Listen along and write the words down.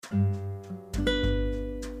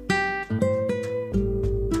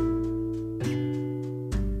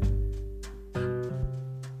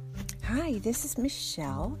this is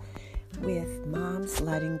Michelle with Moms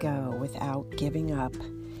Letting Go Without Giving Up.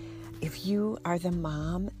 If you are the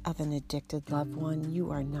mom of an addicted loved one,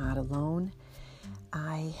 you are not alone.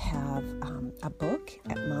 I have a book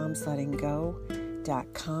at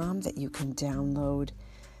momslettinggo.com that you can download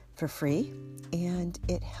for free, and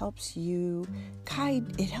it helps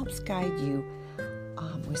guide you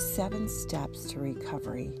with 7 steps to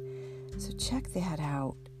recovery. So check that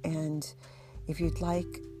out. And if you'd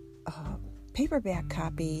like a paperback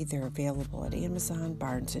copy, they're available at Amazon,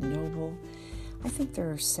 Barnes & Noble. I think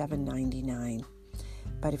they're $7.99.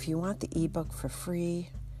 But if you want the ebook for free,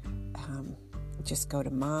 just go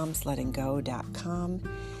to momslettinggo.com.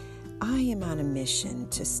 I am on a mission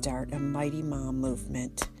to start a mighty mom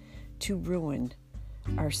movement to ruin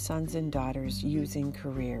our sons and daughters using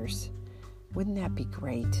careers. Wouldn't that be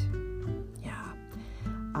great? Yeah.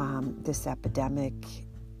 This epidemic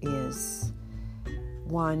is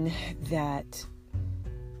one that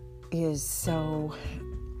is so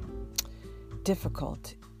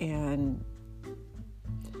difficult and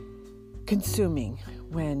consuming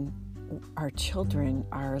when our children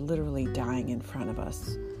are literally dying in front of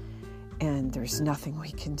us and there's nothing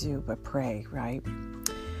we can do but pray, right?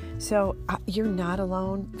 So you're not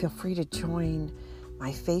alone. Feel free to join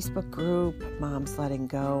my Facebook group, Moms Letting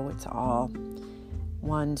Go. It's all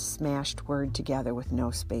one smashed word together with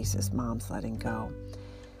no spaces, Moms Letting Go.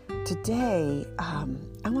 Today, I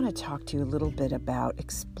want to talk to you a little bit about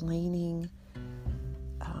explaining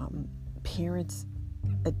parents'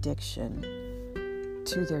 addiction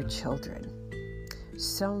to their children.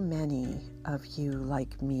 So many of you,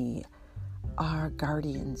 like me, are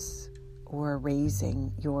guardians or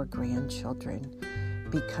raising your grandchildren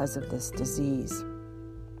because of this disease.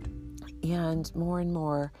 And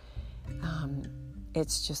more,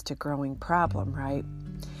 it's just a growing problem, right?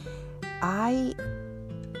 I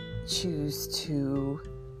choose to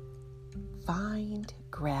find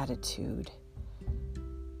gratitude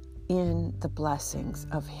in the blessings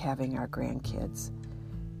of having our grandkids.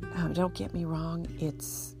 Don't get me wrong,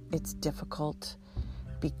 it's difficult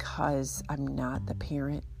because I'm not the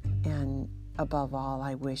parent, and above all,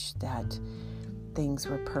 I wish that things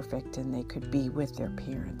were perfect and they could be with their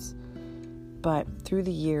parents. But through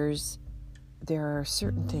the years, there are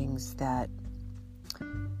certain things that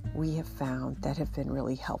we have found that have been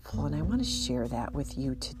really helpful, and I want to share that with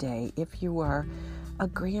you today. If you are a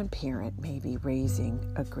grandparent, maybe raising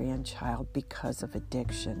a grandchild because of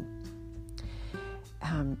addiction.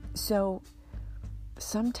 So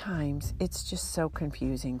sometimes it's just so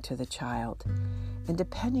confusing to the child, and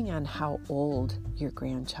depending on how old your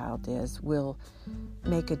grandchild is will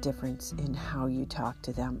make a difference in how you talk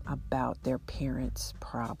to them about their parents'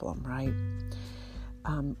 problem, right?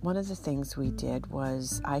 One of the things we did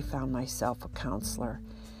was I found myself a counselor,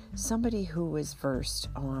 somebody who was versed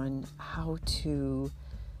on how to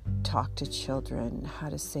talk to children, how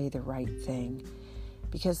to say the right thing,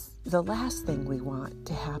 because the last thing we want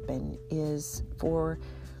to happen is for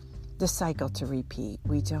the cycle to repeat.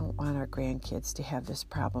 We don't want our grandkids to have this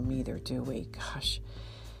problem either, do we? Gosh,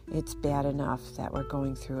 it's bad enough that we're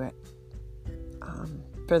going through it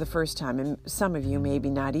for the first time, and some of you maybe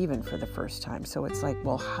not even for the first time. So it's like,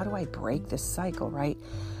 well, how do I break this cycle, right?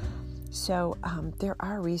 So there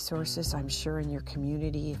are resources, I'm sure, in your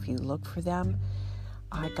community if you look for them.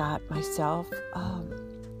 I got myself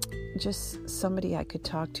just somebody I could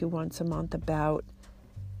talk to once a month about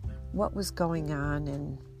what was going on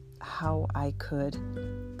and how I could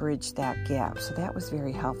bridge that gap. So that was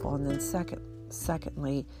very helpful. And then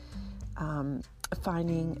secondly,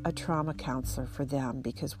 finding a trauma counselor for them,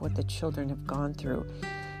 because what the children have gone through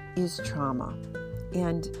is trauma.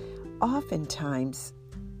 And oftentimes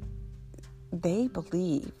they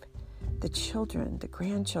believe, the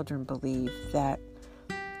grandchildren believe that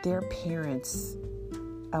their parents'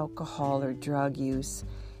 alcohol or drug use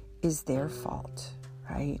is their fault,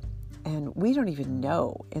 right? And we don't even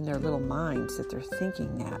know in their little minds that they're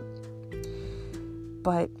thinking that.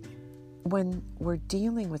 But when we're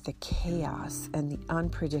dealing with the chaos and the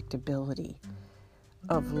unpredictability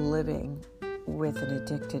of living with an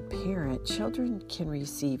addicted parent, children can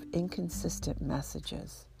receive inconsistent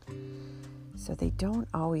messages. So they don't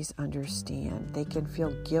always understand. They can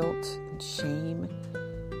feel guilt and shame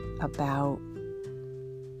about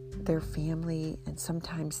their family, and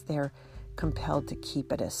sometimes they're compelled to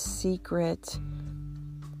keep it a secret.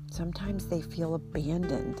 Sometimes they feel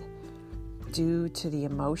abandoned due to the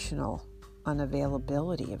emotional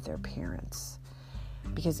unavailability of their parents.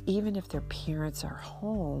 Because even if their parents are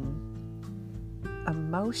home,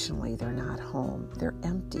 emotionally they're not home. They're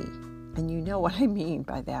empty. And you know what I mean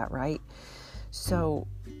by that, right? So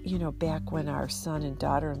back when our son and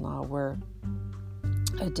daughter-in-law were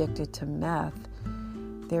addicted to meth,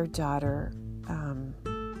 their daughter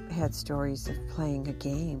had stories of playing a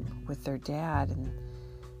game with their dad, and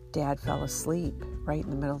dad fell asleep right in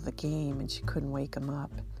the middle of the game, and she couldn't wake him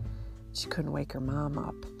up. She couldn't wake her mom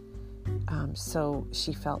up. So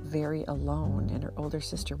she felt very alone, and her older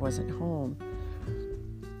sister wasn't home.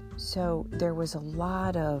 So there was a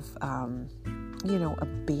lot of,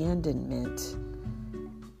 abandonment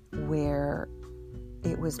where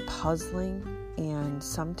it was puzzling, and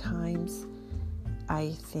sometimes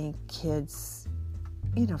I think kids,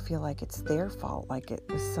 feel like it's their fault, like it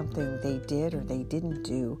was something they did or they didn't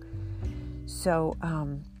do. So,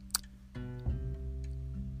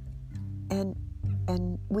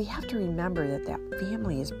 and we have to remember that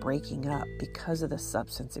family is breaking up because of the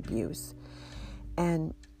substance abuse.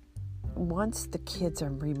 And once the kids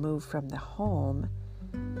are removed from the home,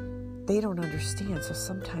 they don't understand. So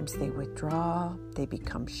sometimes they withdraw, they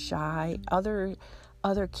become shy. Other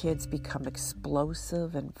kids become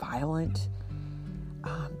explosive and violent.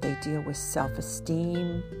 They deal with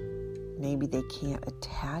self-esteem. Maybe they can't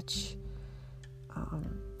attach.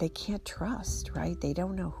 They can't trust, right? They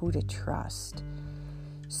don't know who to trust.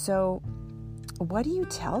 So what do you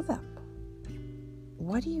tell them?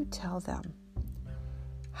 What do you tell them?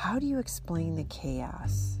 How do you explain the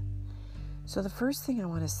chaos? So the first thing I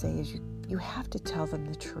want to say is you have to tell them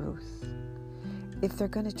the truth. If they're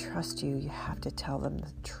going to trust you, you have to tell them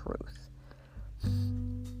the truth.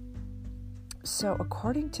 So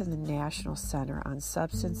according to the National Center on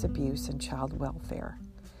Substance Abuse and Child Welfare,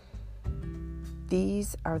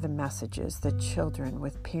 these are the messages that children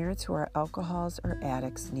with parents who are alcoholics or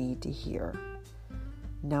addicts need to hear.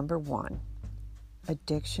 Number 1,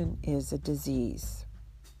 addiction is a disease.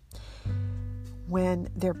 When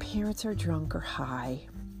their parents are drunk or high,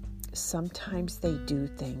 sometimes they do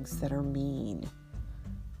things that are mean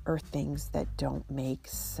or things that don't make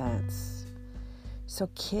sense. So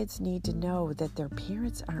kids need to know that their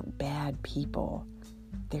parents aren't bad people.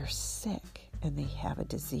 They're sick and they have a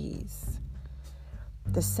disease.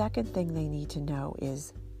 The second thing they need to know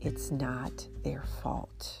is it's not their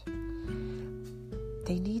fault.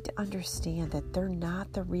 They need to understand that they're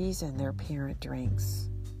not the reason their parent drinks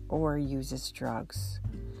or uses drugs.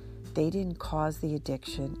 They didn't cause the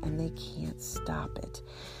addiction and they can't stop it.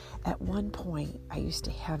 At one point, I used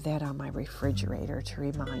to have that on my refrigerator to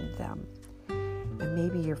remind them. And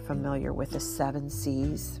maybe you're familiar with the 7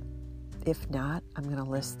 C's. If not, I'm going to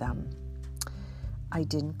list them. I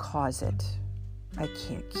didn't cause it. I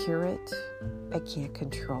can't cure it. I can't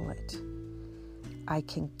control it. I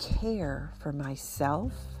can care for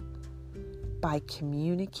myself by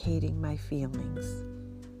communicating my feelings,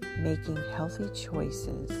 making healthy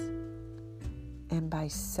choices, and by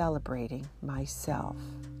celebrating myself.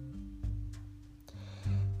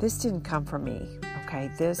 This didn't come from me, okay?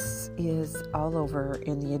 This is all over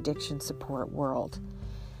in the addiction support world.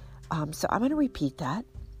 So I'm going to repeat that.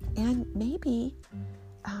 And maybe,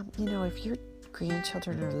 if your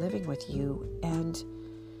grandchildren are living with you and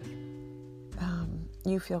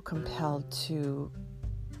you feel compelled to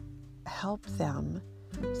help them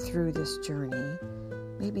through this journey,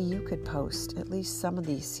 maybe you could post at least some of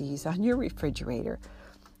these C's on your refrigerator.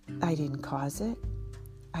 I didn't cause it.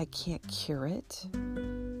 I can't cure it.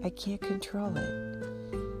 I can't control it.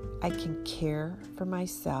 I can care for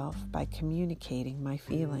myself by communicating my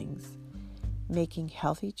feelings, making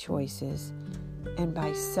healthy choices, and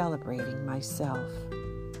by celebrating myself.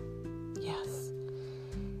 Yes.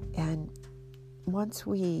 And once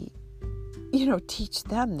we, teach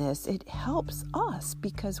them this, it helps us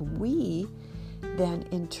because we then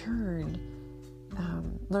in turn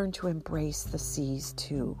learn to embrace the C's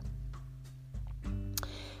too.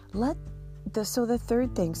 So the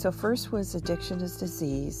third thing, so first was addiction is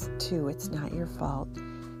disease. 2, it's not your fault.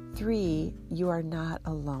 3, you are not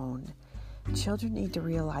alone. Children need to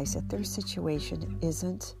realize that their situation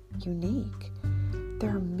isn't unique. There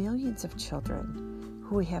are millions of children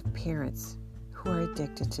who have parents who are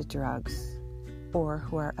addicted to drugs or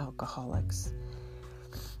who are alcoholics.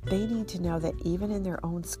 They need to know that even in their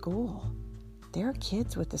own school, there are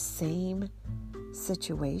kids with the same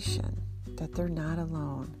situation, that they're not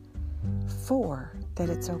alone. 4, that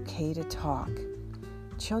it's okay to talk.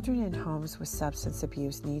 Children in homes with substance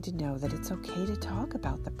abuse need to know that it's okay to talk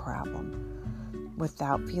about the problem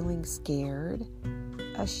without feeling scared,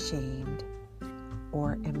 ashamed,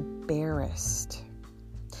 or embarrassed.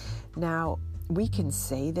 Now, we can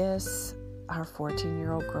say this. Our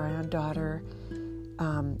 14-year-old granddaughter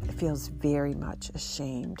feels very much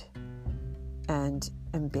ashamed and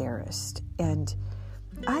embarrassed. And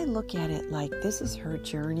I look at it like this is her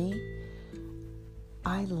journey.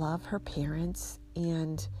 I love her parents,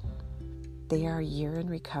 and they are a year in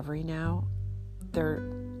recovery now. They're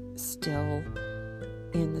still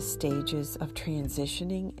in the stages of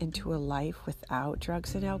transitioning into a life without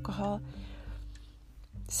drugs and alcohol.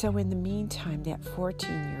 So in the meantime, that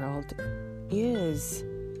 14-year-old is,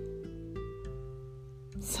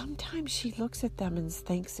 sometimes she looks at them and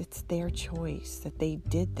thinks it's their choice, that they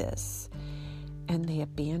did this and they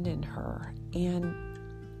abandoned her. And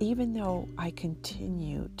even though I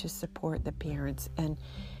continue to support the parents and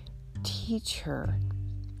teach her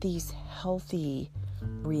these healthy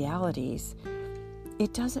realities,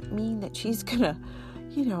 it doesn't mean that she's gonna,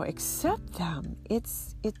 accept them. It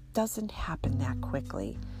doesn't happen that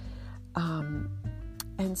quickly.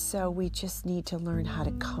 And so we just need to learn how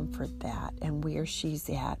to comfort that and where she's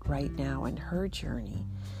at right now in her journey,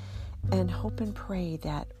 and hope and pray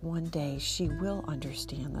that one day she will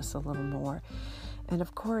understand this a little more. And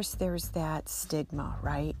of course, there's that stigma,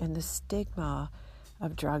 right? And the stigma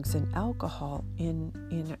of drugs and alcohol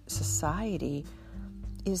in society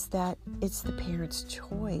is that it's the parents'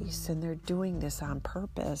 choice, and they're doing this on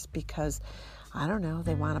purpose because, I don't know,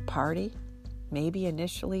 they want to party. Maybe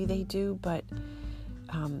initially they do, but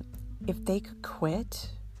if they could quit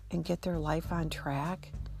and get their life on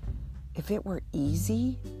track, if it were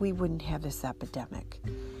easy, we wouldn't have this epidemic.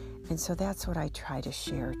 And so that's what I try to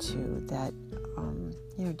share too, that,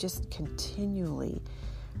 just continually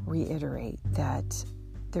reiterate that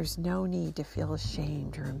there's no need to feel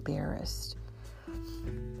ashamed or embarrassed.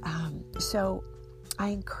 So I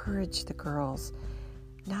encourage the girls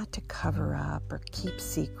not to cover up or keep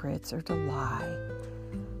secrets or to lie,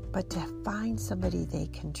 but to find somebody they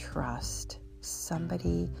can trust,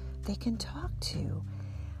 somebody they can talk to,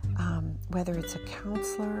 whether it's a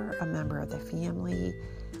counselor, a member of the family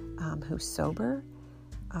who's sober,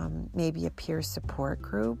 maybe a peer support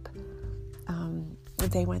group.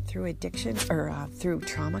 They went through addiction or through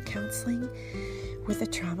trauma counseling with a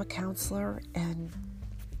trauma counselor and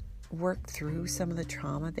worked through some of the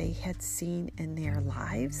trauma they had seen in their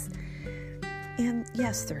lives. And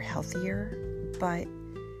yes, they're healthier, but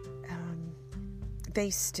they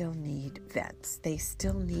still need vets. They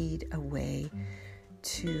still need a way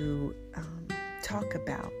to talk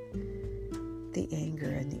about the anger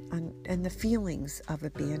and the feelings of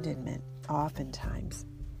abandonment oftentimes.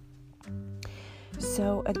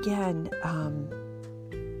 So again,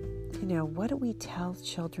 what do we tell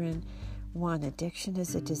children? 1, addiction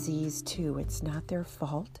is a disease. 2, it's not their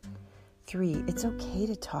fault. 3, it's okay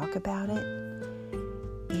to talk about it,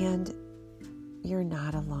 and you're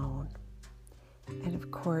not alone. And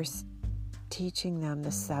of course, teaching them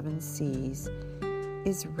the 7 C's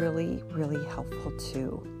is really, really helpful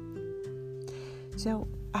too. So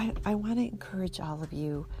I want to encourage all of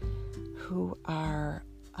you who are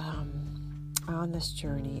on this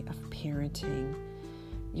journey of parenting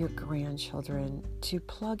your grandchildren to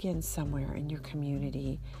plug in somewhere in your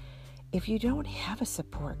community. If you don't have a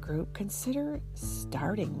support group, consider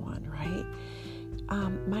starting one, right?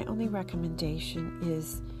 My only recommendation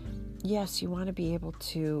is, yes, you want to be able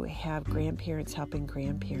to have grandparents helping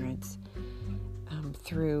grandparents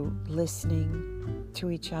through listening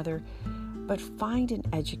to each other, but find an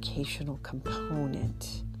educational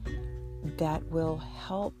component that will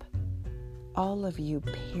help all of you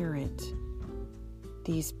parent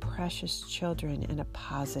these precious children in a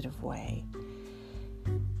positive way.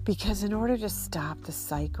 Because in order to stop the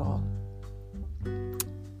cycle,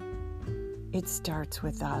 it starts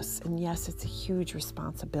with us. And yes, it's a huge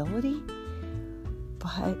responsibility,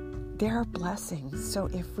 but there are blessings. So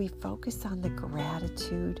if we focus on the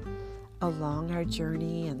gratitude along our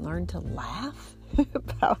journey and learn to laugh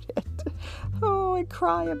about it, and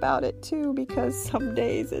cry about it too, because some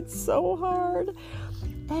days it's so hard.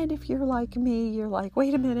 And if you're like me, you're like,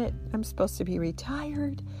 wait a minute, I'm supposed to be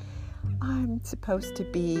retired. I'm supposed to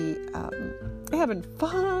be having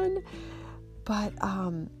fun. But,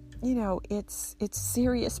 it's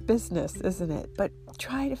serious business, isn't it? But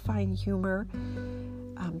try to find humor.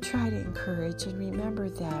 Try to encourage. And remember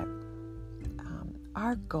that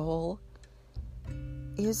our goal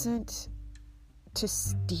isn't to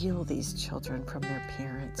steal these children from their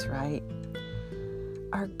parents, right?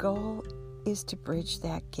 Our goal is to bridge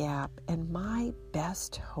that gap. And my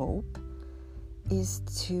best hope is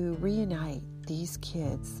to reunite these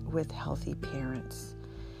kids with healthy parents.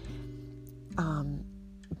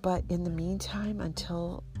 But in the meantime,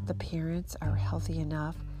 until the parents are healthy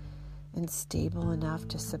enough and stable enough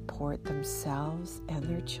to support themselves and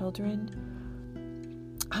their children,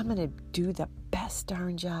 I'm going to do the best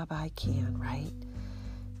darn job I can, right?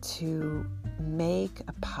 to make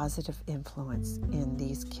a positive influence in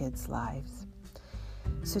these kids' lives.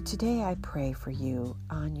 So today I pray for you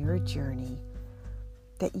on your journey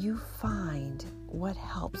that you find what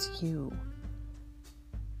helps you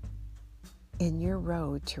in your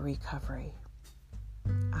road to recovery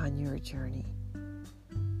on your journey.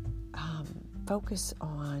 Focus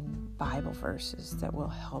on Bible verses that will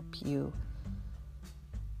help you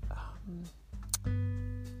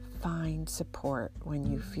find support when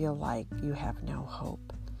you feel like you have no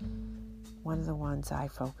hope. One of the ones I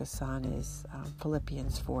focus on is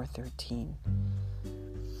Philippians 4:13.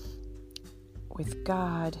 With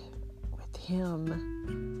God, with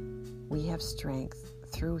Him, we have strength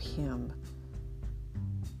through Him,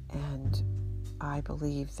 and I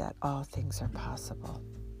believe that all things are possible.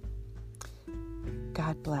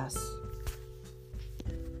 God bless.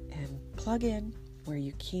 And plug in where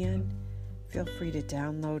you can. Feel free to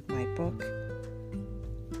download my book,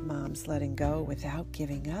 Moms Letting Go Without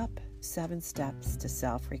Giving Up, 7 Steps to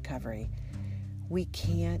Self-Recovery. We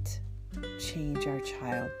can't change our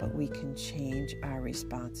child, but we can change our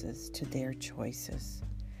responses to their choices.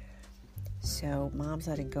 So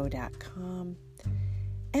momslettinggo.com,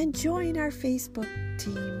 and join our Facebook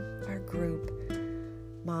team, our group,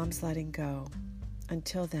 Moms Letting Go.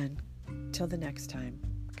 Until then, till the next time,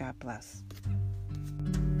 God bless.